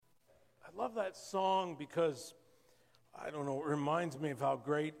love that song because, I don't know, it reminds me of how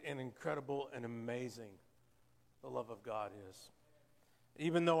great and incredible and amazing the love of God is.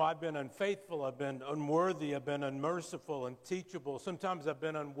 Even though I've been unfaithful, I've been unworthy, I've been unmerciful and teachable, sometimes I've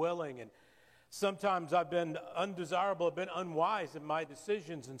been unwilling, and sometimes I've been undesirable, I've been unwise in my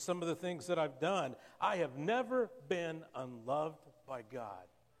decisions and some of the things that I've done. I have never been unloved by God.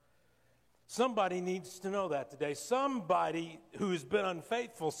 Somebody needs to know that today. Somebody who's been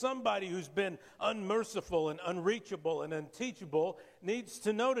unfaithful, somebody who's been unmerciful and unreachable and unteachable needs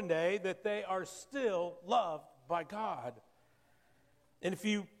to know today that they are still loved by God. And if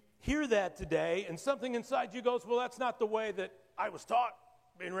you hear that today and something inside you goes, well, that's not the way that I was taught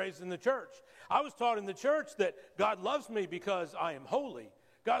being raised in the church. I was taught in the church that God loves me because I am holy.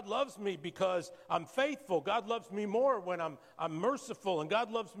 God loves me because I'm faithful. God loves me more when I'm merciful, and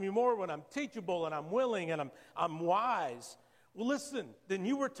God loves me more when I'm teachable and I'm willing and I'm wise. Well, listen, then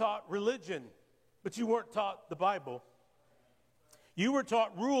you were taught religion, but you weren't taught the Bible. You were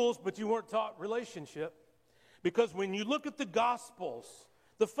taught rules, but you weren't taught relationship. Because when you look at the Gospels,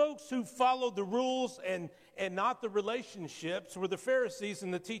 the folks who followed the rules and not the relationships were the Pharisees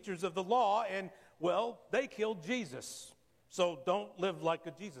and the teachers of the law, and, well, they killed Jesus. So don't live like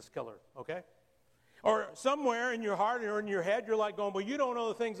a Jesus killer, okay? Or somewhere in your heart or in your head, you're like going, well, you don't know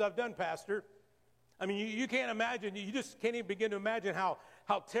the things I've done, Pastor. I mean, you can't imagine, you just can't even begin to imagine how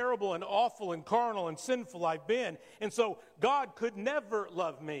terrible and awful and carnal and sinful I've been. And so God could never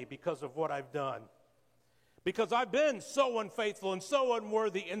love me because of what I've done. Because I've been so unfaithful and so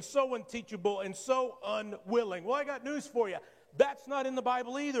unworthy and so unteachable and so unwilling. Well, I got news for you. That's not in the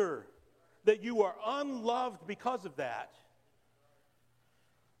Bible either, that you are unloved because of that.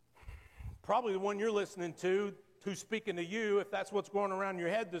 Probably the one you're listening to, who's speaking to you, if that's what's going around your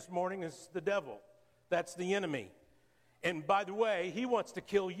head this morning, is the devil. That's the enemy. And by the way, he wants to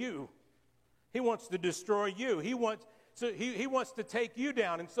kill you. He wants to destroy you. He wants to take you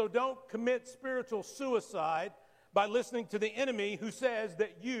down. And so don't commit spiritual suicide by listening to the enemy who says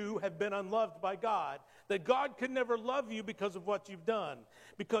that you have been unloved by God. That God could never love you because of what you've done.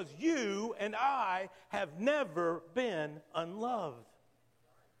 Because you and I have never been unloved.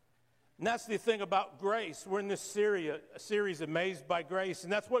 And that's the thing about grace. We're in this series, Amazed by Grace,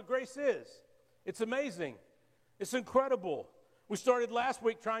 and that's what grace is. It's amazing. It's incredible. We started last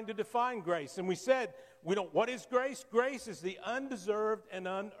week trying to define grace, and we said, what is grace? Grace is the undeserved and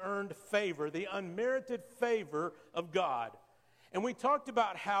unearned favor, the unmerited favor of God. And we talked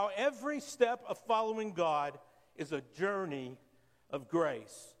about how every step of following God is a journey of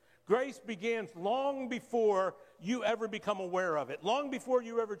grace. Grace begins long before you ever become aware of it, long before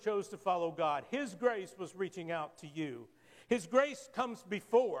you ever chose to follow God. His grace was reaching out to you. His grace comes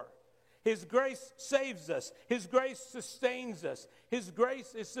before. His grace saves us. His grace sustains us. His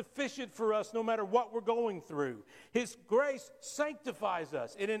grace is sufficient for us no matter what we're going through. His grace sanctifies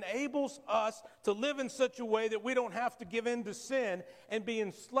us. It enables us to live in such a way that we don't have to give in to sin and be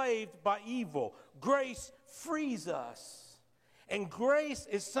enslaved by evil. Grace frees us. And grace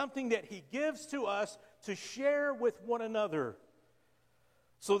is something that He gives to us to share with one another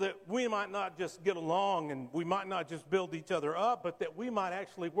so that we might not just get along and we might not just build each other up, but that we might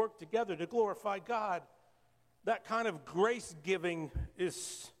actually work together to glorify God. That kind of grace giving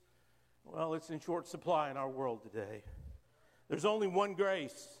is, well, it's in short supply in our world today. There's only one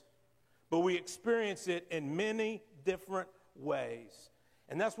grace, but we experience it in many different ways.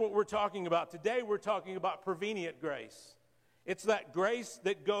 And that's what we're talking about. Today we're talking about prevenient grace. It's that grace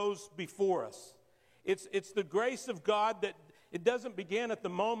that goes before us. It's the grace of God that it doesn't begin at the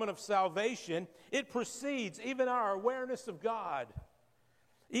moment of salvation. It precedes even our awareness of God,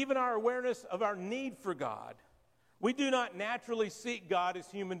 even our awareness of our need for God. We do not naturally seek God as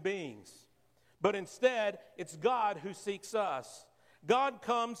human beings, but instead it's God who seeks us. God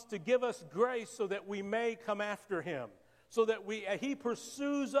comes to give us grace so that we may come after Him, so that He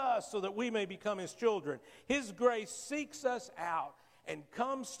pursues us so that we may become His children. His grace seeks us out and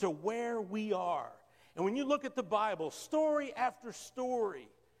comes to where we are. And when you look at the Bible, story after story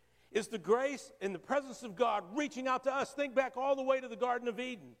is the grace and the presence of God reaching out to us. Think back all the way to the Garden of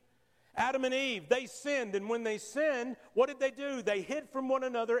Eden. Adam and Eve, they sinned, and when they sinned, what did they do? They hid from one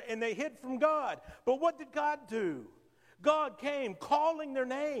another and they hid from God. But what did God do? God came calling their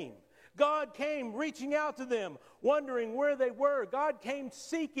name. God came reaching out to them, wondering where they were. God came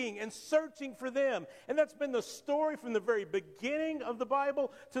seeking and searching for them. And that's been the story from the very beginning of the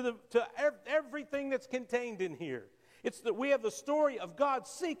Bible to everything that's contained in here. It's that we have the story of God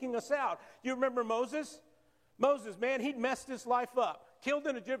seeking us out. You remember Moses? Moses, man, he'd messed his life up, killed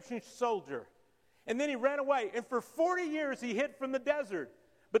an Egyptian soldier, and then he ran away. And for 40 years he hid from the desert.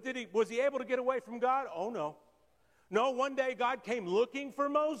 But was he able to get away from God? Oh, no. No, one day God came looking for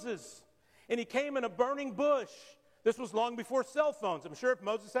Moses, and he came in a burning bush. This was long before cell phones. I'm sure if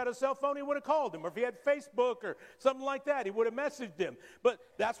Moses had a cell phone, he would have called him. Or if he had Facebook or something like that, he would have messaged him. But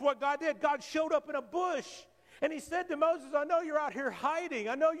that's what God did. God showed up in a bush. And he said to Moses, I know you're out here hiding.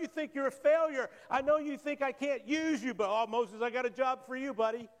 I know you think you're a failure. I know you think I can't use you. But, oh, Moses, I got a job for you,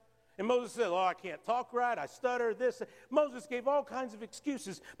 buddy. And Moses said, oh, I can't talk right. I stutter, this. Moses gave all kinds of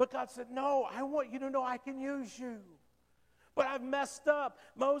excuses. But God said, no, I want you to know I can use you. But I've messed up.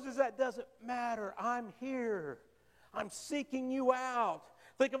 Moses, that doesn't matter. I'm here. I'm seeking you out.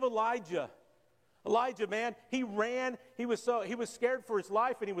 Think of Elijah. Elijah, man, he ran. He was scared for his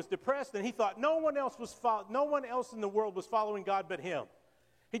life, and he was depressed, and he thought no one else in the world was following God but him.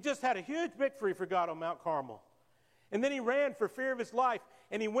 He just had a huge victory for God on Mount Carmel. And then he ran for fear of his life,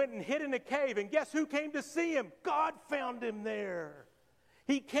 and he went and hid in a cave, and guess who came to see him? God found him there.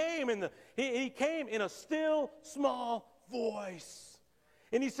 He came in a still, small voice.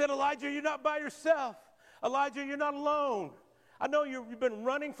 And he said, Elijah, you're not by yourself. Elijah, you're not alone. I know you've been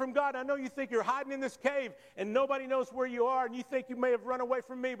running from God. I know you think you're hiding in this cave and nobody knows where you are, and you think you may have run away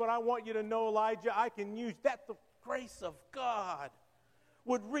from me, but I want you to know, Elijah, I can use that. The grace of God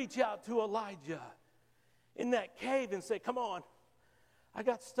would reach out to Elijah in that cave and say, come on, I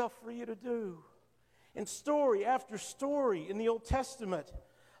got stuff for you to do. And story after story in the Old Testament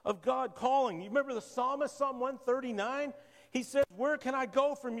of God calling. You remember the psalmist, Psalm 139? He says, where can I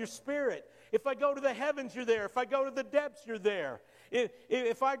go from your spirit? If I go to the heavens, you're there. If I go to the depths, you're there.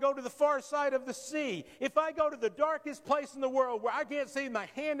 If I go to the far side of the sea, if I go to the darkest place in the world where I can't see my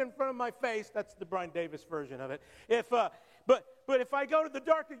hand in front of my face, that's the Brian Davis version of it. But if I go to the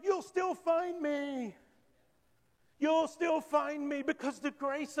darkness, you'll still find me. You'll still find me, because the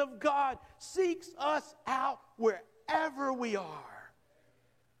grace of God seeks us out wherever we are.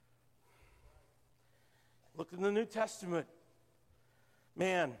 Look in the New Testament.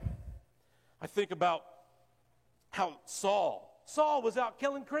 Man, I think about how Saul was out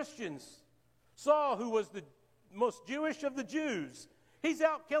killing Christians. Saul, who was the most Jewish of the Jews, he's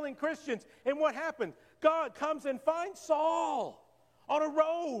out killing Christians. And what happened? God comes and finds Saul on a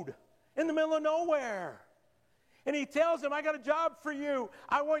road in the middle of nowhere. And he tells him, I got a job for you.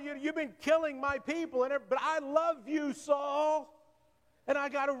 I want you, you've been killing my people, but I love you, Saul. And I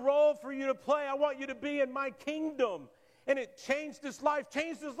got a role for you to play. I want you to be in my kingdom. And it changed his life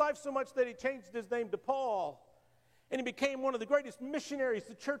so much that he changed his name to Paul. And he became one of the greatest missionaries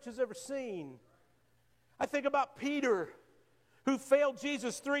the church has ever seen. I think about Peter, who failed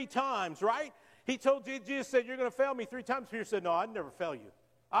Jesus 3 times, right? He told Jesus, said, you're going to fail me 3 times. Peter said, no, I'd never fail you.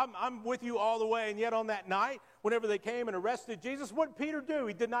 I'm with you all the way. And yet on that night, whenever they came and arrested Jesus, what did Peter do?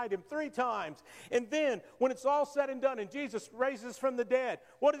 He denied him 3 times. And then when it's all said and done and Jesus raises from the dead,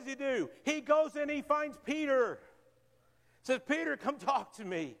 what does he do? He goes and he finds Peter. Says, Peter, come talk to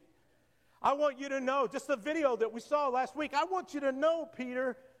me. I want you to know, just the video that we saw last week, I want you to know,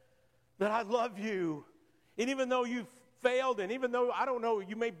 Peter, that I love you. And even though you've failed, and even though, I don't know,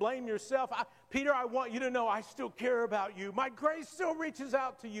 you may blame yourself, Peter, I want you to know I still care about you. My grace still reaches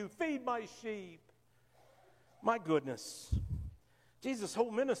out to you. Feed my sheep. My goodness. Jesus' whole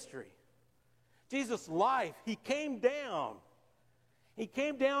ministry, Jesus' life, he came down. He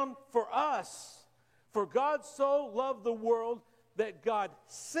came down for us. For God so loved the world that God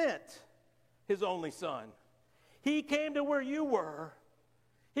sent his only son. He came to where you were.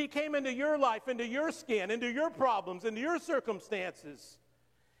 He came into your life, into your skin, into your problems, into your circumstances.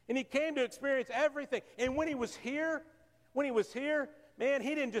 And he came to experience everything. And when he was here, man,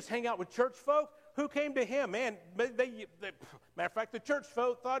 he didn't just hang out with church folk. Who came to him? Man, matter of fact, the church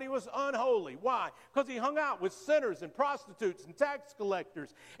folk thought he was unholy. Why? Because he hung out with sinners and prostitutes and tax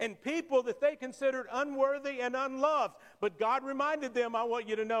collectors and people that they considered unworthy and unloved. But God reminded them, I want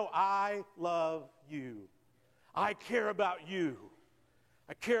you to know, I love you. I care about you.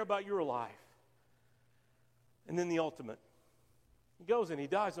 I care about your life. And then the ultimate. He goes and he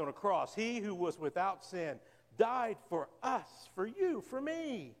dies on a cross. He who was without sin died for us, for you, for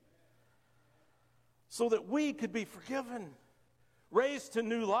me, so that we could be forgiven, raised to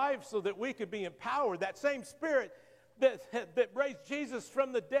new life so that we could be empowered. That same Spirit that raised Jesus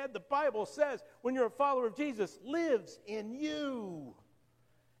from the dead, the Bible says, when you're a follower of Jesus, lives in you,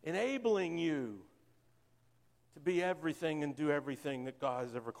 enabling you to be everything and do everything that God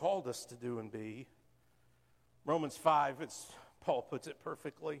has ever called us to do and be. Romans 5, Paul puts it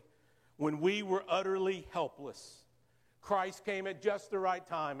perfectly. When we were utterly helpless, Christ came at just the right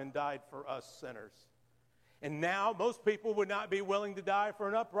time and died for us sinners. And now most people would not be willing to die for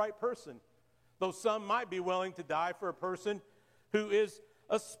an upright person, though some might be willing to die for a person who is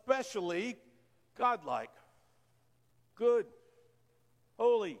especially godlike, good,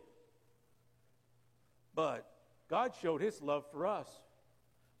 holy. But God showed his love for us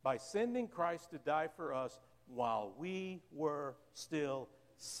by sending Christ to die for us while we were still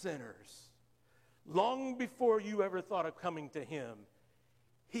sinners. Long before you ever thought of coming to him,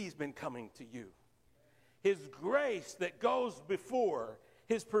 he's been coming to you. His grace that goes before,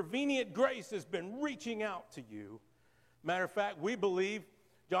 his prevenient grace has been reaching out to you. Matter of fact, we believe,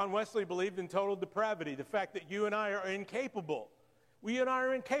 John Wesley believed in total depravity, the fact that you and I are incapable. We and I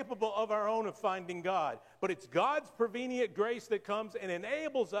are incapable of our own of finding God. But it's God's prevenient grace that comes and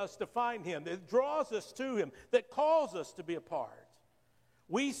enables us to find him, that draws us to him, that calls us to be a part.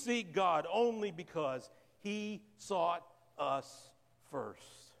 We seek God only because he sought us first.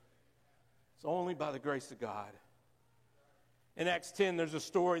 It's only by the grace of God. In Acts 10, there's a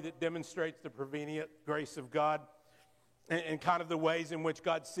story that demonstrates the prevenient grace of God and kind of the ways in which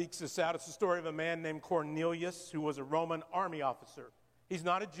God seeks us out. It's the story of a man named Cornelius who was a Roman army officer. He's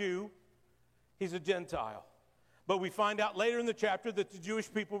not a Jew. He's a Gentile. But we find out later in the chapter that the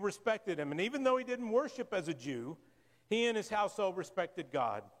Jewish people respected him. And even though he didn't worship as a Jew, he and his household respected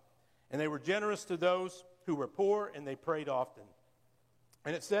God. And they were generous to those who were poor, and they prayed often.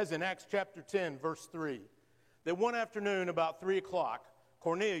 And it says in Acts chapter 10, verse 3, that one afternoon about 3 o'clock,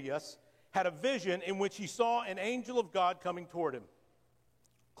 Cornelius had a vision in which he saw an angel of God coming toward him.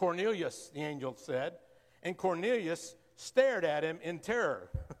 Cornelius, the angel said, and Cornelius stared at him in terror.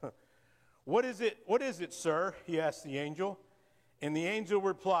 What is it, sir? He asked the angel. And the angel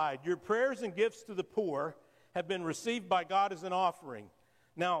replied, your prayers and gifts to the poor have been received by God as an offering.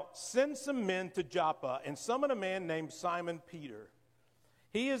 Now send some men to Joppa and summon a man named Simon Peter.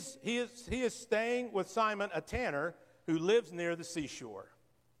 He is staying with Simon, a tanner, who lives near the seashore.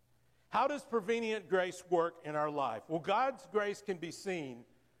 How does prevenient grace work in our life? Well, God's grace can be seen,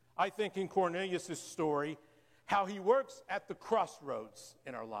 I think, in Cornelius' story, how he works at the crossroads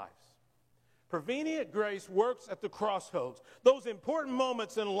in our lives. Prevenient grace works at the crossroads. Those important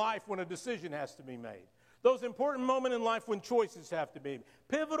moments in life when a decision has to be made. Those important moments in life when choices have to be made.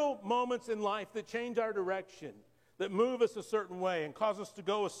 Pivotal moments in life that change our direction, that move us a certain way and cause us to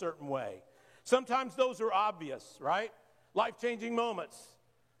go a certain way. Sometimes those are obvious, right? Life-changing moments.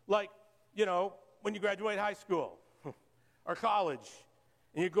 Like, when you graduate high school or college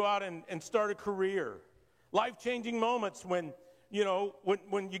and you go out and start a career. Life-changing moments when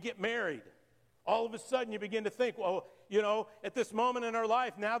you get married. All of a sudden you begin to think, well, at this moment in our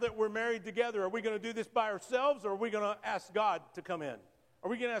life, now that we're married together, are we going to do this by ourselves, or are we going to ask God to come in? Are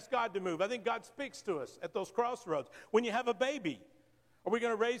we going to ask God to move? I think God speaks to us at those crossroads. When you have a baby, are we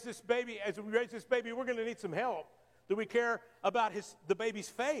going to raise this baby? As we raise this baby, we're going to need some help. Do we care about the baby's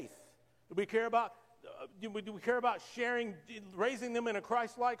faith? Do we care about raising them in a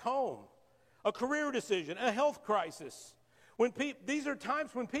Christ-like home? A career decision, a health crisis. These are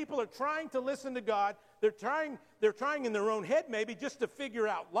times when people are trying to listen to God. They're trying in their own head maybe just to figure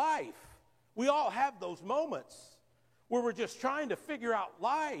out life. We all have those moments where we're just trying to figure out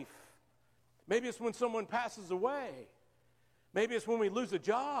life. Maybe it's when someone passes away. Maybe it's when we lose a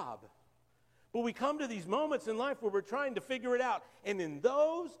job. But we come to these moments in life where we're trying to figure it out. And in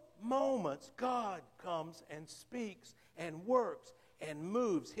those moments, God comes and speaks and works and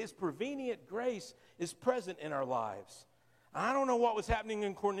moves. His prevenient grace is present in our lives. I don't know what was happening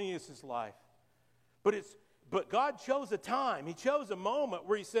in Cornelius' life, but God chose a time. He chose a moment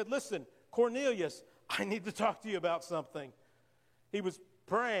where he said, listen, Cornelius, I need to talk to you about something. He was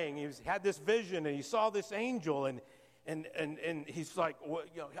praying. He had this vision, and he saw this angel, and he's like, well,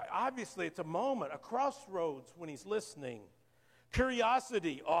 obviously it's a moment, a crossroads when he's listening.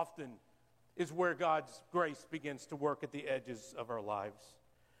 Curiosity often is where God's grace begins to work at the edges of our lives.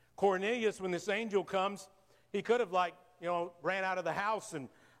 Cornelius, when this angel comes, he could have ran out of the house and,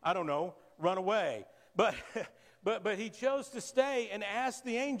 run away. But he chose to stay and ask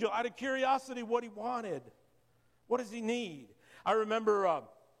the angel out of curiosity what he wanted. What does he need? I remember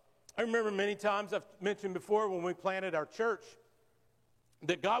many times, I've mentioned before, when we planted our church,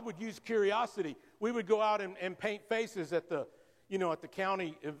 that God would use curiosity. We would go out and paint faces at the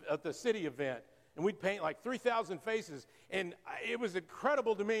city event. And we'd paint 3,000 faces. And it was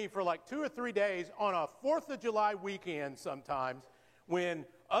incredible to me for 2 or 3 days on a 4th of July weekend sometimes when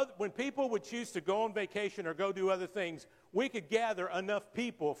people would choose to go on vacation or go do other things, we could gather enough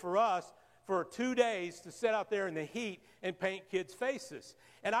people for us for 2 days to sit out there in the heat and paint kids' faces.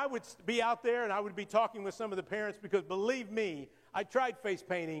 And I would be out there and I would be talking with some of the parents because, believe me, I tried face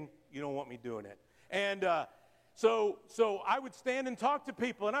painting. You don't want me doing it. And So I would stand and talk to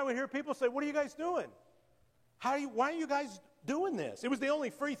people, and I would hear people say, what are you guys doing? Why are you guys doing this? It was the only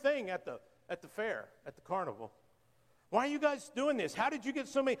free thing at the fair, at the carnival. Why are you guys doing this? How did you get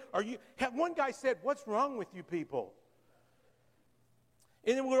so many? One guy said, what's wrong with you people?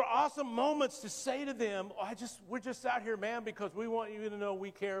 And there were awesome moments to say to them, we're just out here, man, because we want you to know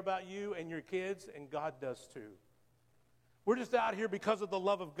we care about you and your kids, and God does too. We're just out here because of the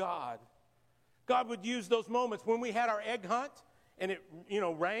love of God. God would use those moments. When we had our egg hunt and it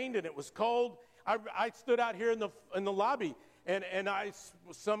rained and it was cold, I stood out here in the lobby. And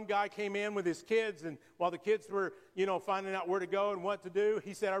some guy came in with his kids, and while the kids were, finding out where to go and what to do,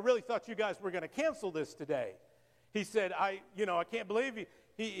 he said, I really thought you guys were going to cancel this today. He said, I can't believe you.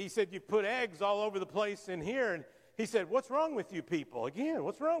 He said, you put eggs all over the place in here. And he said, what's wrong with you people? Again,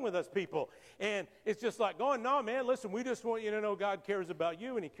 what's wrong with us people? And it's just like going, no, man, listen, we just want you to know God cares about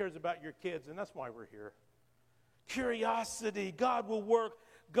you, and he cares about your kids, and that's why we're here. Curiosity. God will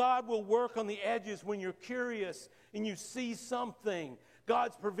work on the edges when you're curious and you see something.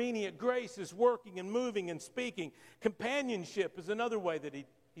 God's prevenient grace is working and moving and speaking. Companionship is another way that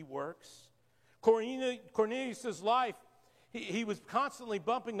he works. Cornelius' life, he was constantly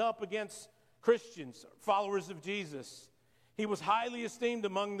bumping up against Christians, followers of Jesus. He was highly esteemed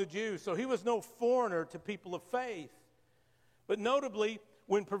among the Jews, so he was no foreigner to people of faith. But notably,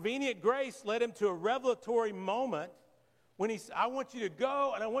 when prevenient grace led him to a revelatory moment, when he said, I want you to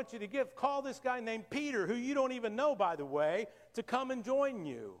go and I want you to call this guy named Peter, who you don't even know, by the way, to come and join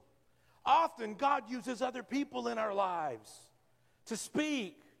you. Often God uses other people in our lives to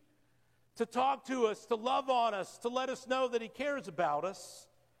speak, to talk to us, to love on us, to let us know that he cares about us.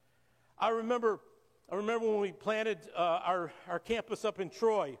 I remember when we planted our campus up in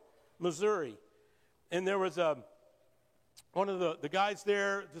Troy, Missouri, and there was one of the guys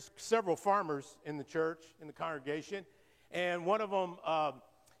there, just several farmers in the church, in the congregation, and one of them,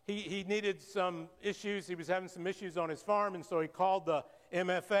 he needed some issues. He was having some issues on his farm, and so he called the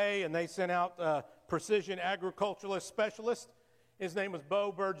MFA, and they sent out a precision agriculturalist specialist. His name was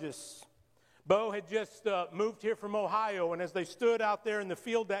Bo Burgess. Bo had just moved here from Ohio, and as they stood out there in the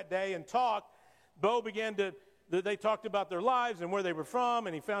field that day and talked, they talked about their lives and where they were from,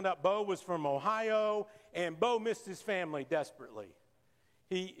 and he found out Bo was from Ohio, and Bo missed his family desperately.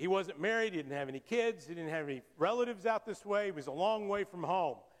 He wasn't married, he didn't have any kids, he didn't have any relatives out this way, he was a long way from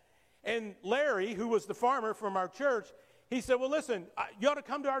home. And Larry, who was the farmer from our church, he said, well, listen, you ought to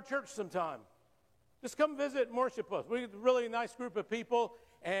come to our church sometime. Just come visit and worship us. We're a really nice group of people,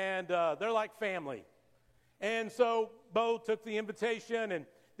 and they're like family. And so Bo took the invitation and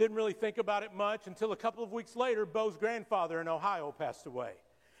didn't really think about it much until a couple of weeks later, Bo's grandfather in Ohio passed away.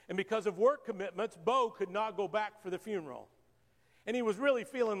 And because of work commitments, Bo could not go back for the funeral. And he was really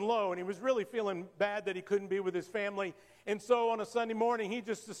feeling low, and he was really feeling bad that he couldn't be with his family. And so on a Sunday morning, he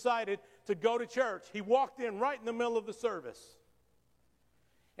just decided to go to church. He walked in right in the middle of the service.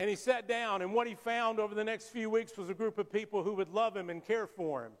 And he sat down, and what he found over the next few weeks was a group of people who would love him and care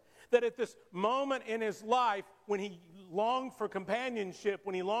for him. That at this moment in his life, when he longed for companionship,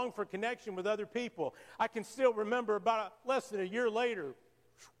 when he longed for connection with other people, I can still remember about less than a year later,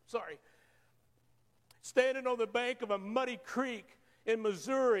 standing on the bank of a muddy creek in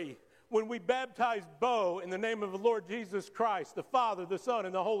Missouri when we baptized Bo in the name of the Lord Jesus Christ, the Father, the Son,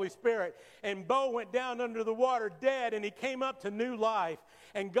 and the Holy Spirit. And Bo went down under the water dead, and he came up to new life.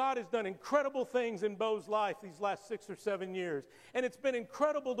 And God has done incredible things in Bo's life these last 6 or 7 years. And it's been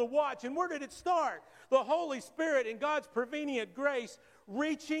incredible to watch. And where did it start? The Holy Spirit and God's prevenient grace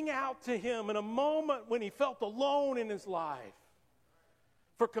reaching out to him in a moment when he felt alone in his life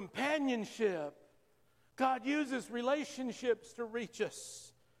for companionship. God uses relationships to reach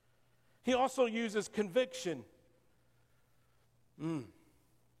us. He also uses conviction.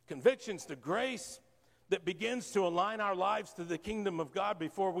 Conviction's the grace that begins to align our lives to the kingdom of God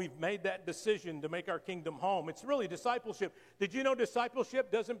before we've made that decision to make our kingdom home. It's really discipleship. Did you know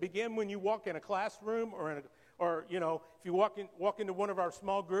discipleship doesn't begin when you walk in a classroom or if you walk into one of our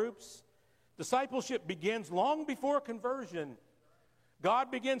small groups? Discipleship begins long before conversion. God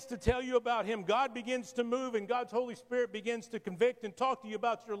begins to tell you about him. God begins to move, and God's Holy Spirit begins to convict and talk to you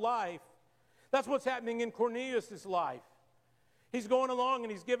about your life. That's what's happening in Cornelius' life. He's going along,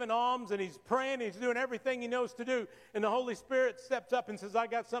 and he's giving alms, and he's praying, and he's doing everything he knows to do. And the Holy Spirit steps up and says, I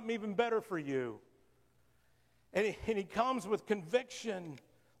got something even better for you. And he comes with conviction,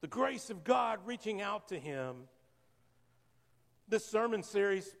 the grace of God reaching out to him. This sermon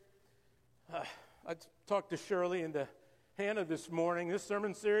series, I talked to Shirley and to Hannah this morning. This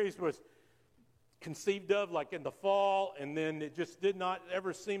sermon series was conceived of like in the fall, and then it just did not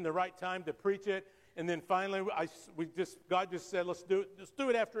ever seem the right time to preach it. And then finally, God just said, let's do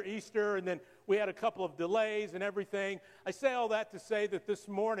it after Easter. And then we had a couple of delays and everything. I say all that to say that this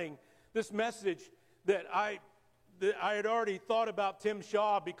morning, this message that I had already thought about Tim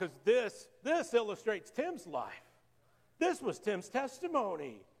Shaw, because this illustrates Tim's life. This was Tim's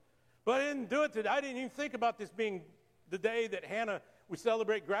testimony. But I didn't do it today. I didn't even think about this being the day that we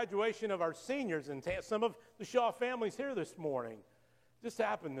celebrate graduation of our seniors, and some of the Shaw families here this morning. It just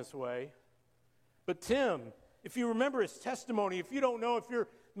happened this way. But Tim, if you remember his testimony, if you don't know,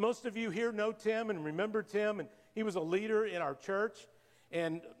 most of you here know Tim and remember Tim, and he was a leader in our church.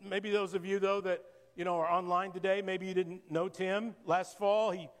 And maybe those of you, though, that are online today, maybe you didn't know Tim. Last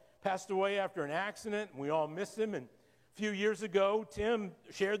fall, he passed away after an accident, and we all miss him. And a few years ago, Tim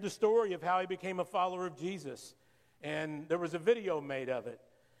shared the story of how he became a follower of Jesus. And there was a video made of it.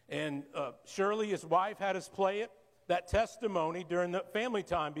 And Shirley, his wife, had us play that testimony during the family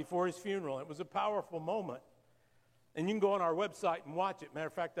time before his funeral. It was a powerful moment. And you can go on our website and watch it. Matter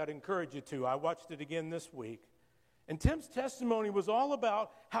of fact, I'd encourage you to. I watched it again this week. And Tim's testimony was all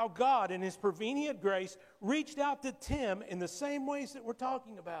about how God, in his prevenient grace, reached out to Tim in the same ways that we're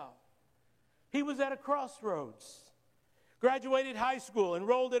talking about. He was at a crossroads. Graduated high school,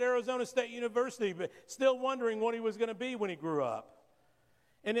 enrolled at Arizona State University, but still wondering what he was going to be when he grew up.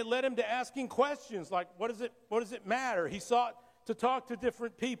 And it led him to asking questions like, what does it matter? He sought to talk to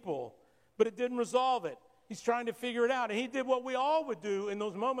different people, but it didn't resolve it. He's trying to figure it out. And he did what we all would do in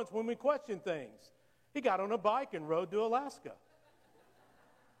those moments when we question things. He got on a bike and rode to Alaska.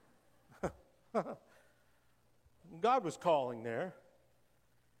 God was calling there.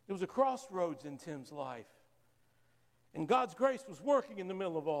 It was a crossroads in Tim's life. And God's grace was working in the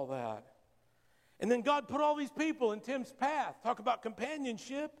middle of all that. And then God put all these people in Tim's path. Talk about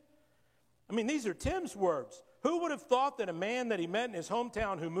companionship. I mean, these are Tim's words. Who would have thought that a man that he met in his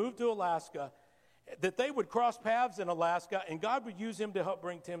hometown who moved to Alaska, that they would cross paths in Alaska and God would use him to help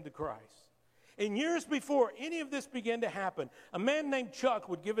bring Tim to Christ? And years before any of this began to happen, a man named Chuck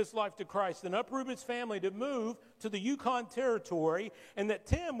would give his life to Christ and uproot his family to move to the Yukon Territory, and that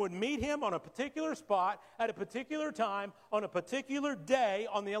Tim would meet him on a particular spot at a particular time on a particular day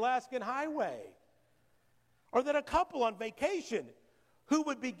on the Alaskan highway. Or that a couple on vacation who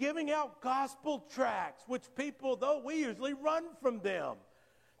would be giving out gospel tracts, which people, though we usually run from them.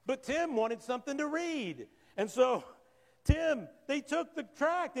 But Tim wanted something to read. And so they took the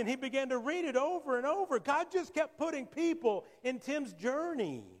tract and he began to read it over and over. God just kept putting people in Tim's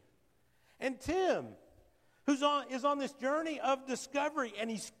journey. And Tim, is on this journey of discovery,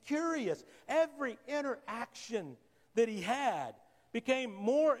 and he's curious. Every interaction that he had became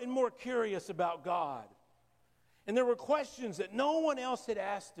more and more curious about God. And there were questions that no one else had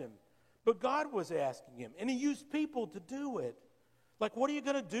asked him, but God was asking him. And he used people to do it. Like, what are you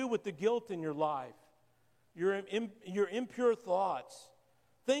going to do with the guilt in your life? Your impure thoughts,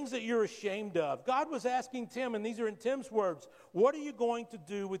 things that you're ashamed of. God was asking Tim, and these are in Tim's words, what are you going to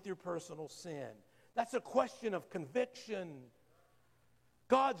do with your personal sin? That's a question of conviction.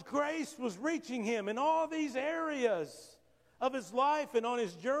 God's grace was reaching him in all these areas of his life and on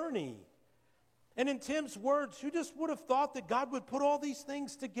his journey. And in Tim's words, who just would have thought that God would put all these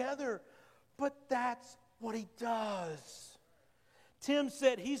things together? But that's what he does. Tim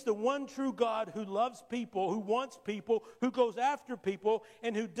said he's the one true God who loves people, who wants people, who goes after people,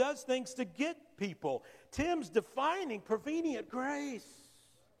 and who does things to get people. Tim's defining prevenient grace.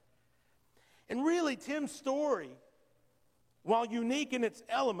 And really, Tim's story, while unique in its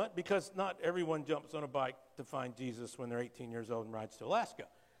element, because not everyone jumps on a bike to find Jesus when they're 18 years old and rides to Alaska,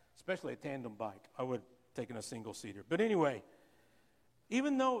 especially a tandem bike. I would have taken a single-seater. But anyway,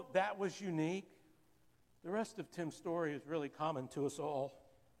 even though that was unique, the rest of Tim's story is really common to us all.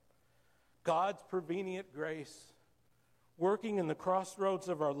 God's prevenient grace, working in the crossroads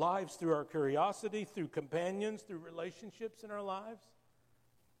of our lives through our curiosity, through companions, through relationships in our lives,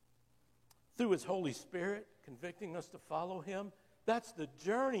 through his Holy Spirit, convicting us to follow him. That's the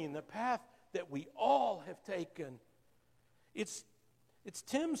journey and the path that we all have taken. It's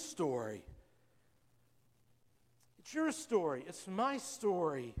Tim's story. It's your story. It's my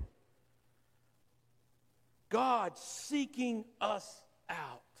story. God seeking us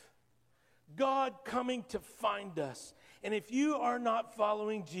out. God coming to find us. And if you are not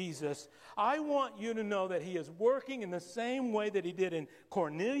following Jesus, I want you to know that he is working in the same way that he did in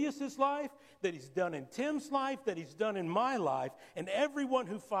Cornelius' life, that he's done in Tim's life, that he's done in my life, and everyone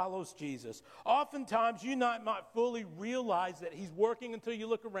who follows Jesus. Oftentimes, you might not fully realize that he's working until you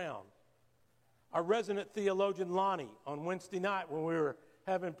look around. Our resident theologian, Lonnie, on Wednesday night when we were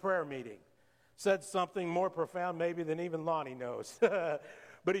having prayer meeting, said something more profound maybe than even Lonnie knows.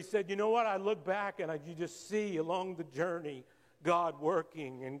 But he said, you know what? I look back and you just see along the journey God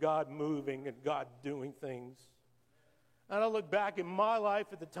working and God moving and God doing things. And I look back in my life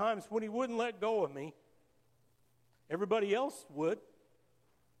at the times when he wouldn't let go of me. Everybody else would.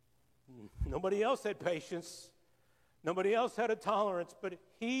 Nobody else had patience. Nobody else had a tolerance, but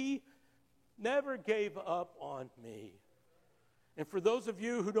he never gave up on me. And for those of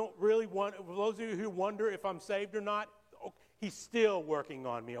you who don't really want, for those of you who wonder if I'm saved or not, he's still working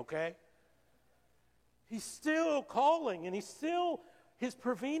on me, okay? He's still calling, and his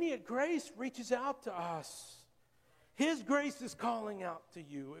prevenient grace reaches out to us. His grace is calling out to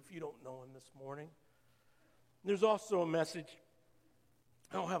you if you don't know him this morning. There's also a message.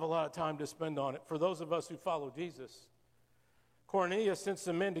 I don't have a lot of time to spend on it. For those of us who follow Jesus, Cornelius sent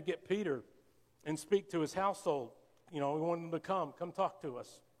some men to get Peter and speak to his household. You know, we wanted him to come talk to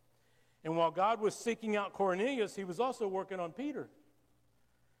us. And while God was seeking out Cornelius, he was also working on Peter.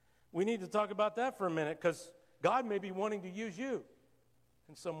 We need to talk about that for a minute, because God may be wanting to use you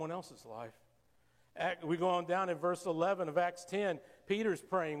in someone else's life. We go on down in verse 11 of Acts 10. Peter's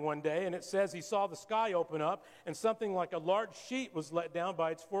praying one day, and it says he saw the sky open up, and something like a large sheet was let down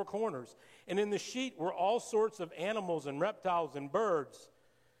by its four corners. And in the sheet were all sorts of animals and reptiles and birds.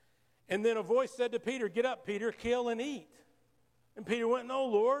 And then a voice said to Peter, "Get up, Peter, kill and eat." And Peter went, "No,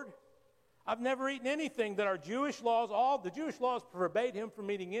 Lord, I've never eaten anything that our Jewish laws, the Jewish laws forbade him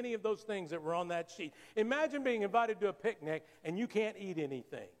from eating any of those things that were on that sheet." Imagine being invited to a picnic and you can't eat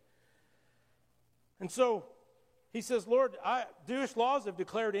anything. And so he says, "Lord, Jewish laws have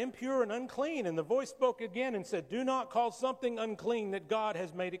declared impure and unclean." And the voice spoke again and said, "Do not call something unclean that God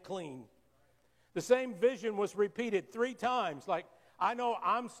has made it clean." The same vision was repeated 3 times. Like, I know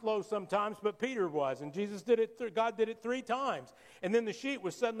I'm slow sometimes, but Peter was. And God did it 3 times. And then the sheet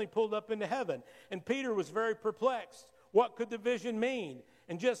was suddenly pulled up into heaven. And Peter was very perplexed. What could the vision mean?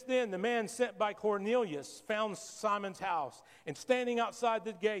 And just then, the man sent by Cornelius found Simon's house. And standing outside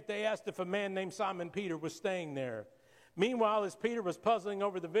the gate, they asked if a man named Simon Peter was staying there. Meanwhile, as Peter was puzzling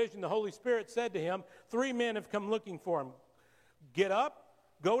over the vision, the Holy Spirit said to him, 3 men have come looking for him. Get up,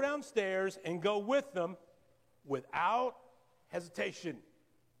 go downstairs, and go with them without hesitation.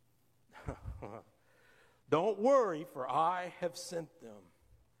 Don't worry, for I have sent them.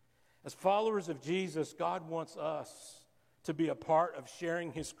 As followers of Jesus, God wants us to be a part of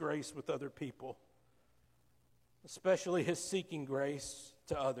sharing his grace with other people, especially his seeking grace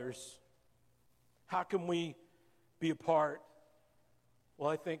to others. How can we be a part? Well,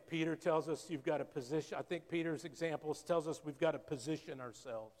 I think Peter tells us you've got to position. I think Peter's examples tells us we've got to position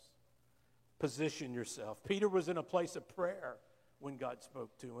ourselves. Position yourself. Peter was in a place of prayer when God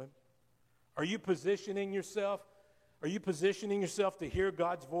spoke to him. Are you positioning yourself? Are you positioning yourself to hear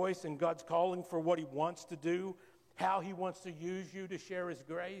God's voice and God's calling for what he wants to do, how he wants to use you to share his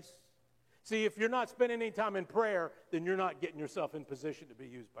grace? See, if you're not spending any time in prayer, then you're not getting yourself in position to be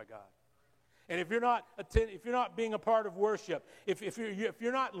used by God. And if you're not being a part of worship, if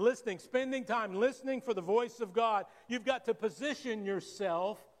you're not listening, spending time listening for the voice of God, you've got to position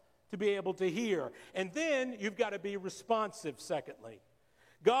yourself to be able to hear. And then you've got to be responsive, secondly.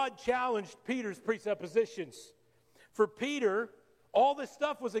 God challenged Peter's presuppositions. For Peter, all this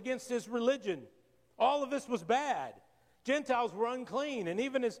stuff was against his religion. All of this was bad. Gentiles were unclean. And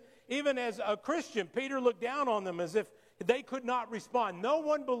even as a Christian, Peter looked down on them as if they could not respond. No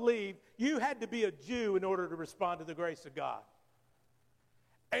one believed you had to be a Jew in order to respond to the grace of God.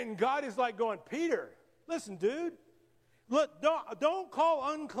 And God is like going, Peter, listen, dude. Look, don't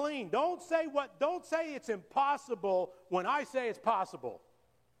call unclean. Don't say it's impossible when I say it's possible.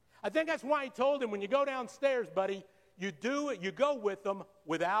 I think that's why he told him, when you go downstairs, buddy, you do it, you go with them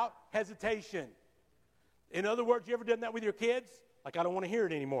without hesitation. In other words, you ever done that with your kids? Like, I don't want to hear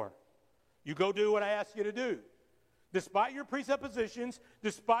it anymore. You go do what I ask you to do. Despite your presuppositions,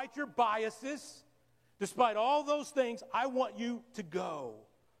 despite your biases, despite all those things, I want you to go.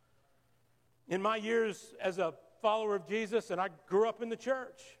 In my years as a follower of Jesus, and I grew up in the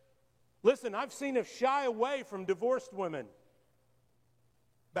church. Listen, I've seen us shy away from divorced women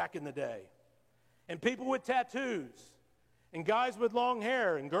back in the day. And people with tattoos, and guys with long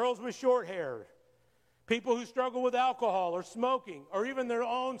hair, and girls with short hair. People who struggle with alcohol or smoking, or even their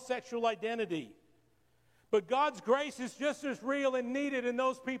own sexual identity. But God's grace is just as real and needed in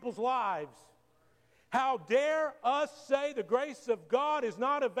those people's lives. How dare us say the grace of God is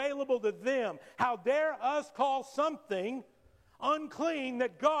not available to them? How dare us call something unclean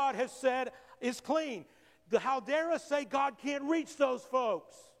that God has said is clean? How dare us say God can't reach those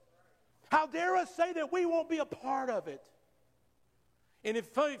folks? How dare us say that we won't be a part of it? And if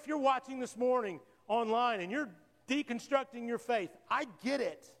you're watching this morning online and you're deconstructing your faith. I get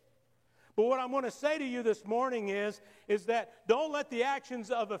it. But what I'm going to say to you this morning is that don't let the actions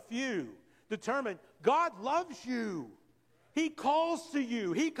of a few determine. God loves you. He calls to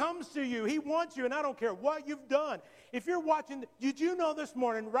you. He comes to you. He wants you, and I don't care what you've done. If you're watching, did you know this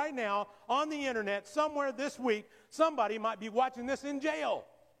morning, right now, on the internet, somewhere this week, somebody might be watching this in jail?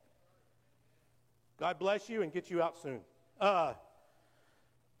 God bless you and get you out soon.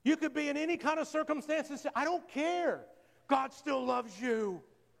 You could be in any kind of circumstances. I don't care. God still loves you.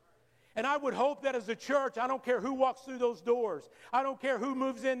 And I would hope that as a church, I don't care who walks through those doors. I don't care who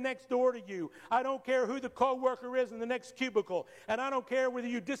moves in next door to you. I don't care who the co-worker is in the next cubicle. And I don't care whether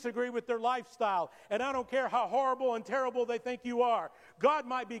you disagree with their lifestyle. And I don't care how horrible and terrible they think you are. God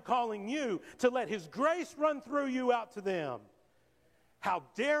might be calling you to let His grace run through you out to them. How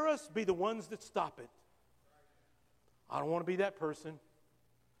dare us be the ones that stop it? I don't want to be that person.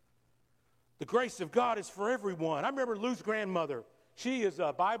 The grace of God is for everyone. I remember Lou's grandmother. She is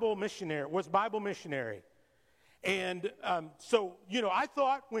a Bible missionary, was Bible missionary. And so, I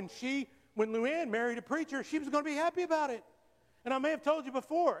thought when Luann married a preacher, she was going to be happy about it. And I may have told you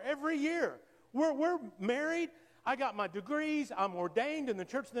before, every year, we're married. I got my degrees. I'm ordained in the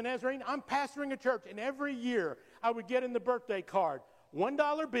Church of the Nazarene. I'm pastoring a church. And every year, I would get in the birthday card,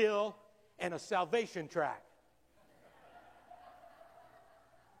 $1 bill and a salvation tract.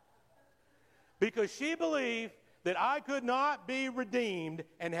 Because she believed that I could not be redeemed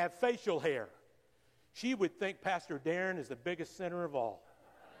and have facial hair. She would think Pastor Darren is the biggest sinner of all.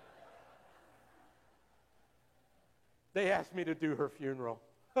 They asked me to do her funeral.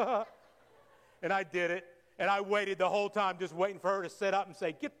 And I did it. And I waited the whole time just waiting for her to sit up and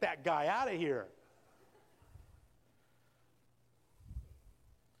say, "Get that guy out of here."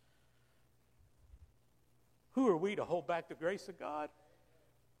 Who are we to hold back the grace of God?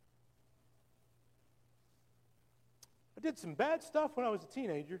 I did some bad stuff when I was a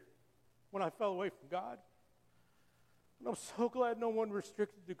teenager, when I fell away from God. And I'm so glad no one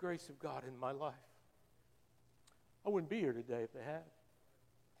restricted the grace of God in my life. I wouldn't be here today if they had.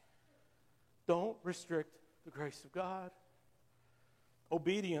 Don't restrict the grace of God.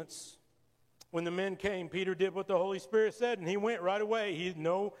 Obedience. When the men came, Peter did what the Holy Spirit said, and he went right away. He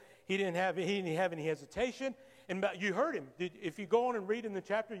didn't have any hesitation. And you heard him. If you go on and read in the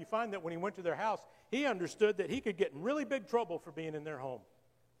chapter, you find that when he went to their house, he understood that he could get in really big trouble for being in their home.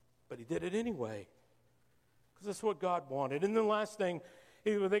 But he did it anyway, because that's what God wanted. And then the last thing,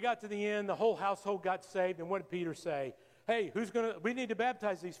 when they got to the end, the whole household got saved. And what did Peter say? Hey, we need to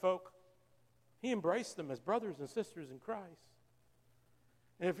baptize these folk. He embraced them as brothers and sisters in Christ.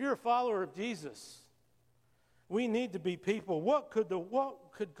 And if you're a follower of Jesus, we need to be people. What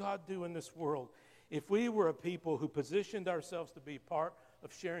could God do in this world if we were a people who positioned ourselves to be part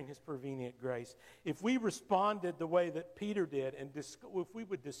of sharing His prevenient grace? If we responded the way that Peter did, and if we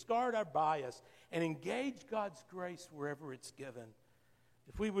would discard our bias and engage God's grace wherever it's given,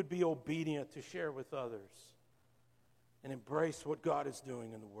 if we would be obedient to share with others and embrace what God is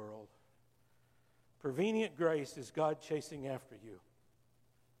doing in the world. Prevenient grace is God chasing after you.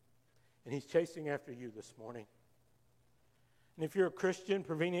 And He's chasing after you this morning. And if you're a Christian,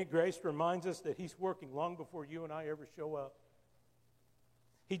 prevenient grace reminds us that He's working long before you and I ever show up.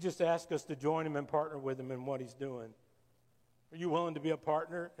 He just asks us to join Him and partner with Him in what He's doing. Are you willing to be a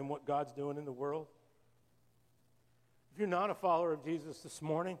partner in what God's doing in the world? If you're not a follower of Jesus this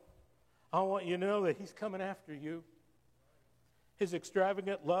morning, I want you to know that He's coming after you. His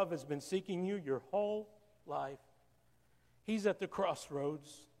extravagant love has been seeking you your whole life. He's at the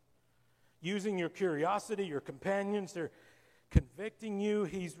crossroads, using your curiosity, your companions. They're convicting you.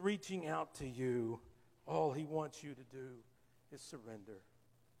 He's reaching out to you. All He wants you to do is surrender.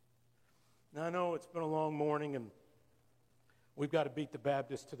 Now, I know it's been a long morning, and we've got to beat the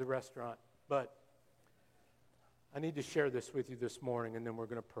Baptist to the restaurant, but I need to share this with you this morning, and then we're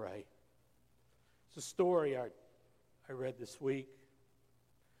going to pray. It's a story I read this week,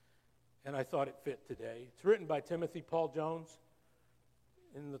 and I thought it fit today. It's written by Timothy Paul Jones,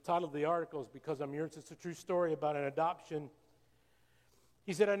 and the title of the article is Because I'm Yours. It's a true story about an adoption.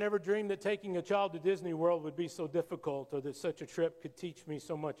 He said, "I never dreamed that taking a child to Disney World would be so difficult, or that such a trip could teach me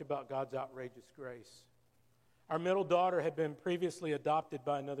so much about God's outrageous grace. Our middle daughter had been previously adopted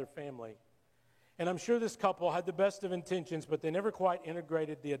by another family. And I'm sure this couple had the best of intentions, but they never quite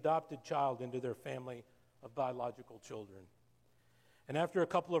integrated the adopted child into their family of biological children. And after a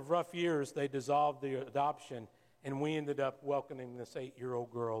couple of rough years, they dissolved the adoption, and we ended up welcoming this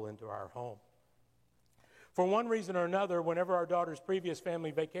 8-year-old girl into our home. For one reason or another, whenever our daughter's previous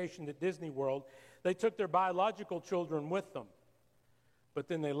family vacationed at Disney World, they took their biological children with them. But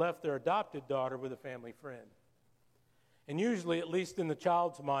then they left their adopted daughter with a family friend. And usually, at least in the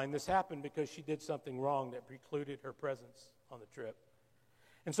child's mind, this happened because she did something wrong that precluded her presence on the trip.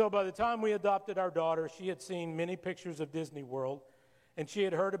 And so by the time we adopted our daughter, she had seen many pictures of Disney World, and she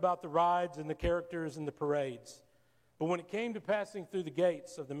had heard about the rides and the characters and the parades. But when it came to passing through the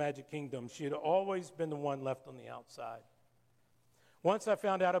gates of the Magic Kingdom, she had always been the one left on the outside. Once I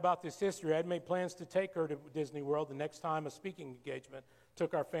found out about this history, I had made plans to take her to Disney World the next time a speaking engagement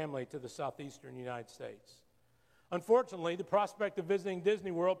took our family to the southeastern United States. Unfortunately, the prospect of visiting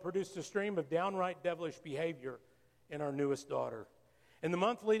Disney World produced a stream of downright devilish behavior in our newest daughter. In the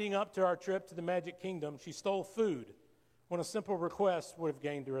month leading up to our trip to the Magic Kingdom, she stole food when a simple request would have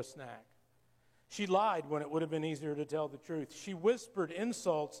gained her a snack. She lied when it would have been easier to tell the truth. She whispered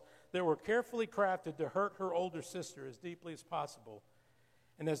insults that were carefully crafted to hurt her older sister as deeply as possible.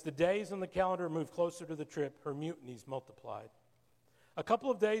 And as the days on the calendar moved closer to the trip, her mutinies multiplied. A couple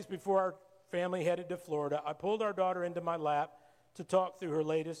of days before our family headed to Florida, I pulled our daughter into my lap to talk through her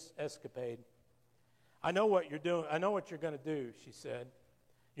latest escapade. I know what you're doing. I know what you're going to do, she said.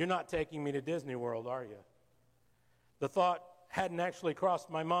 You're not taking me to Disney World, are you? The thought hadn't actually crossed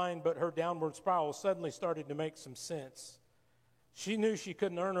my mind, but her downward spiral suddenly started to make some sense. She knew she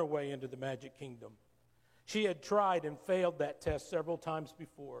couldn't earn her way into the Magic Kingdom. She had tried and failed that test several times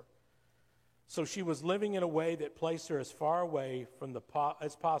before. So she was living in a way that placed her as far away from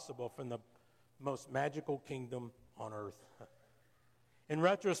as possible from the most magical kingdom on earth. In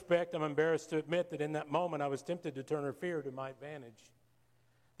retrospect, I'm embarrassed to admit that in that moment I was tempted to turn her fear to my advantage.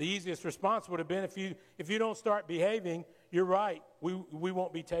 The easiest response would have been, if you don't start behaving, you're right, we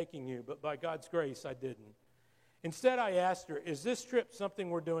won't be taking you. But by God's grace, I didn't. Instead, I asked her, is this trip something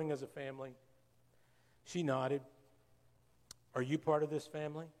we're doing as a family? She nodded. Are you part of this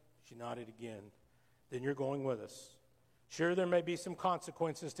family? She nodded again. Then you're going with us. Sure, there may be some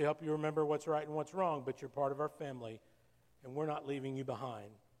consequences to help you remember what's right and what's wrong, but you're part of our family, and we're not leaving you behind.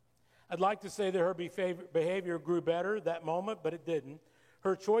 I'd like to say that her behavior grew better that moment, but it didn't.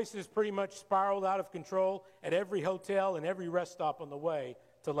 Her choices pretty much spiraled out of control at every hotel and every rest stop on the way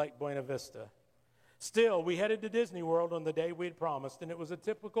to Lake Buena Vista. Still, we headed to Disney World on the day we had promised, and it was a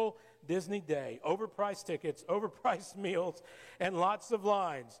typical Disney day. Overpriced tickets, overpriced meals, and lots of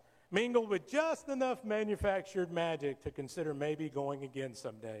lines, mingled with just enough manufactured magic to consider maybe going again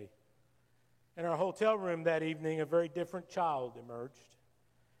someday. In our hotel room that evening, a very different child emerged.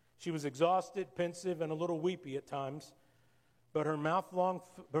 She was exhausted, pensive, and a little weepy at times, but her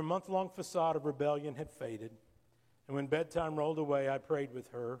month-long facade of rebellion had faded. And when bedtime rolled away, I prayed with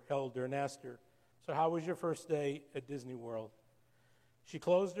her, held her, and asked her, so how was your first day at Disney World? She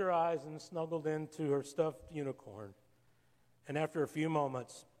closed her eyes and snuggled into her stuffed unicorn. And after a few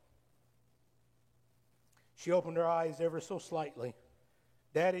moments, she opened her eyes ever so slightly.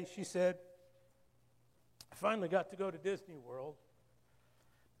 Daddy, she said, I finally got to go to Disney World.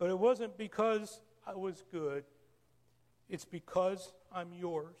 But it wasn't because I was good. It's because I'm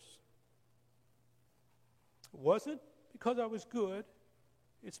yours. It wasn't because I was good.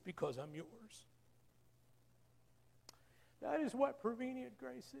 It's because I'm yours. That is what prevenient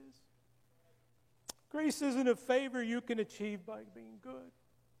grace is. Grace isn't a favor you can achieve by being good.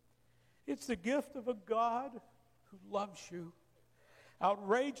 It's the gift of a God who loves you.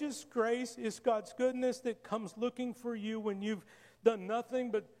 Outrageous grace is God's goodness that comes looking for you when you've done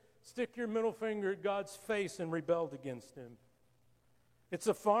nothing but stick your middle finger at God's face and rebelled against Him. It's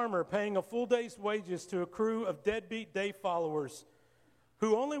a farmer paying a full day's wages to a crew of deadbeat day followers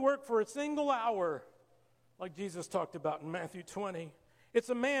who only work for a single hour, like Jesus talked about in Matthew 20. It's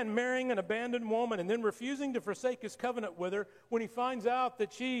a man marrying an abandoned woman and then refusing to forsake his covenant with her when he finds out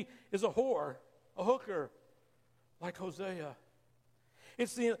that she is a whore, a hooker, like Hosea.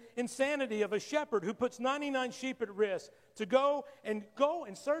 It's the insanity of a shepherd who puts 99 sheep at risk to go and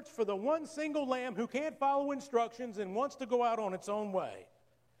search for the one single lamb who can't follow instructions and wants to go out on its own way.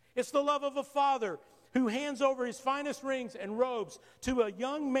 It's the love of a father who hands over his finest rings and robes to a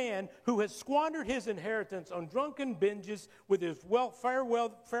young man who has squandered his inheritance on drunken binges with his fair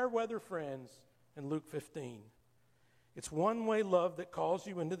weather friends in Luke 15. It's one-way love that calls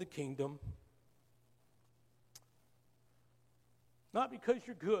you into the kingdom. Not because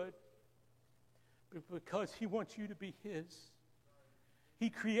you're good, but because He wants you to be His. He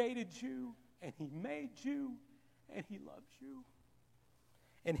created you, and He made you, and He loves you.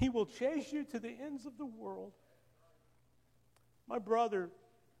 And He will chase you to the ends of the world. My brother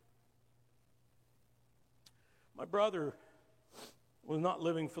was not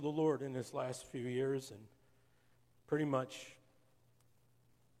living for the Lord in his last few years and pretty much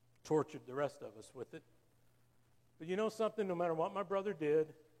tortured the rest of us with it. But you know something? No matter what my brother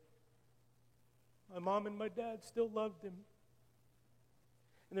did, My mom and my dad still loved him.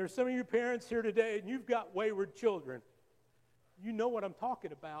 And there are some of you parents here today, and you've got wayward children. You know what I'm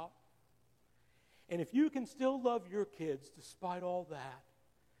talking about. And if you can still love your kids despite all that,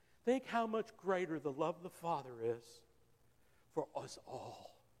 think how much greater the love of the Father is for us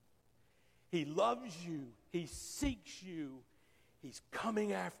all. He loves you. He seeks you. He's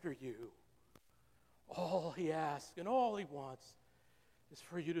coming after you. All He asks and all He wants is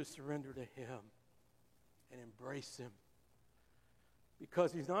for you to surrender to Him and embrace Him.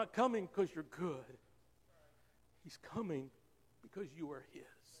 Because He's not coming because you're good. He's coming because you are His.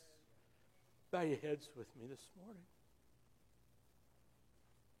 Bow your heads with me this morning.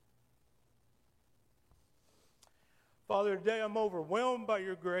 Father, today I'm overwhelmed by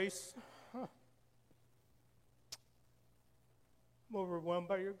your grace. I'm overwhelmed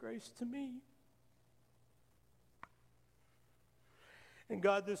by your grace to me. And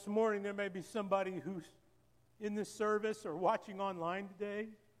God, this morning there may be somebody who's in this service or watching online today.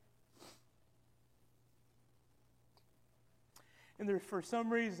 And for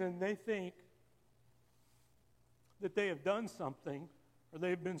some reason they think that they have done something or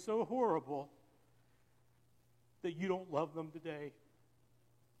they've been so horrible that you don't love them today.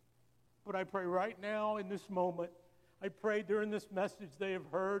 But I pray right now in this moment, I pray during this message they have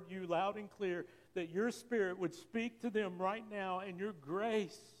heard you loud and clear, that your Spirit would speak to them right now and your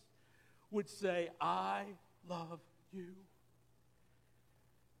grace would say, I love you.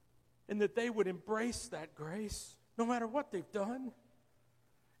 And that they would embrace that grace no matter what they've done.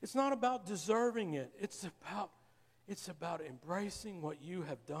 It's not about deserving it. It's about embracing what you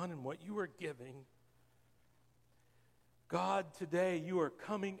have done and what you are giving. God, today you are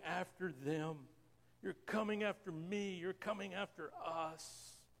coming after them. You're coming after me. You're coming after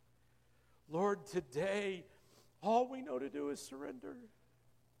us. Lord, today, all we know to do is surrender.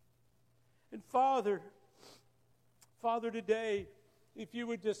 And Father, today, if you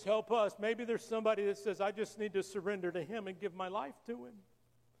would just help us, maybe there's somebody that says, I just need to surrender to Him and give my life to Him.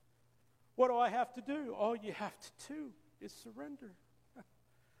 What do I have to do? All you have to do is surrender.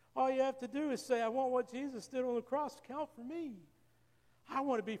 All you have to do is say, I want what Jesus did on the cross to count for me. I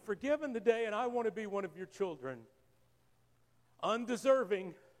want to be forgiven today, and I want to be one of your children.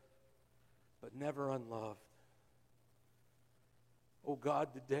 Undeserving, but never unloved. Oh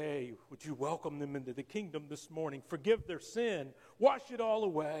God, today, would you welcome them into the kingdom this morning? Forgive their sin. Wash it all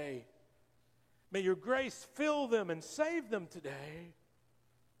away. May your grace fill them and save them today.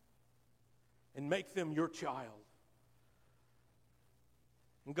 And make them your child.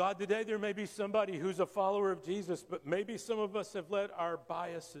 And God, today there may be somebody who's a follower of Jesus, but maybe some of us have let our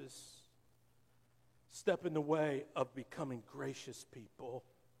biases step in the way of becoming gracious people.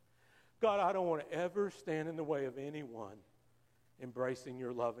 God, I don't want to ever stand in the way of anyone embracing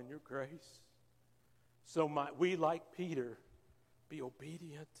your love and your grace. So might we, like Peter, be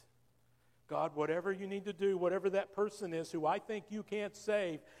obedient. God, whatever you need to do, whatever that person is who I think you can't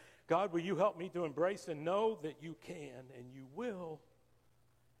save, God, will you help me to embrace and know that you can and you will,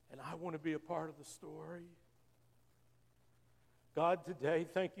 and I want to be a part of the story. God, today,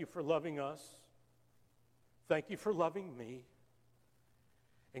 thank you for loving us. Thank you for loving me.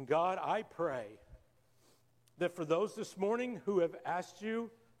 And God, I pray that for those this morning who have asked you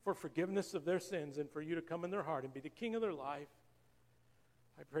for forgiveness of their sins and for you to come in their heart and be the king of their life,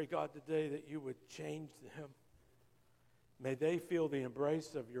 I pray, God, today that you would change them. May they feel the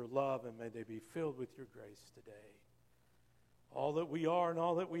embrace of your love, and may they be filled with your grace today. All that we are and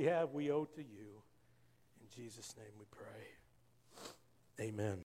all that we have, we owe to you. In Jesus' name we pray. Amen.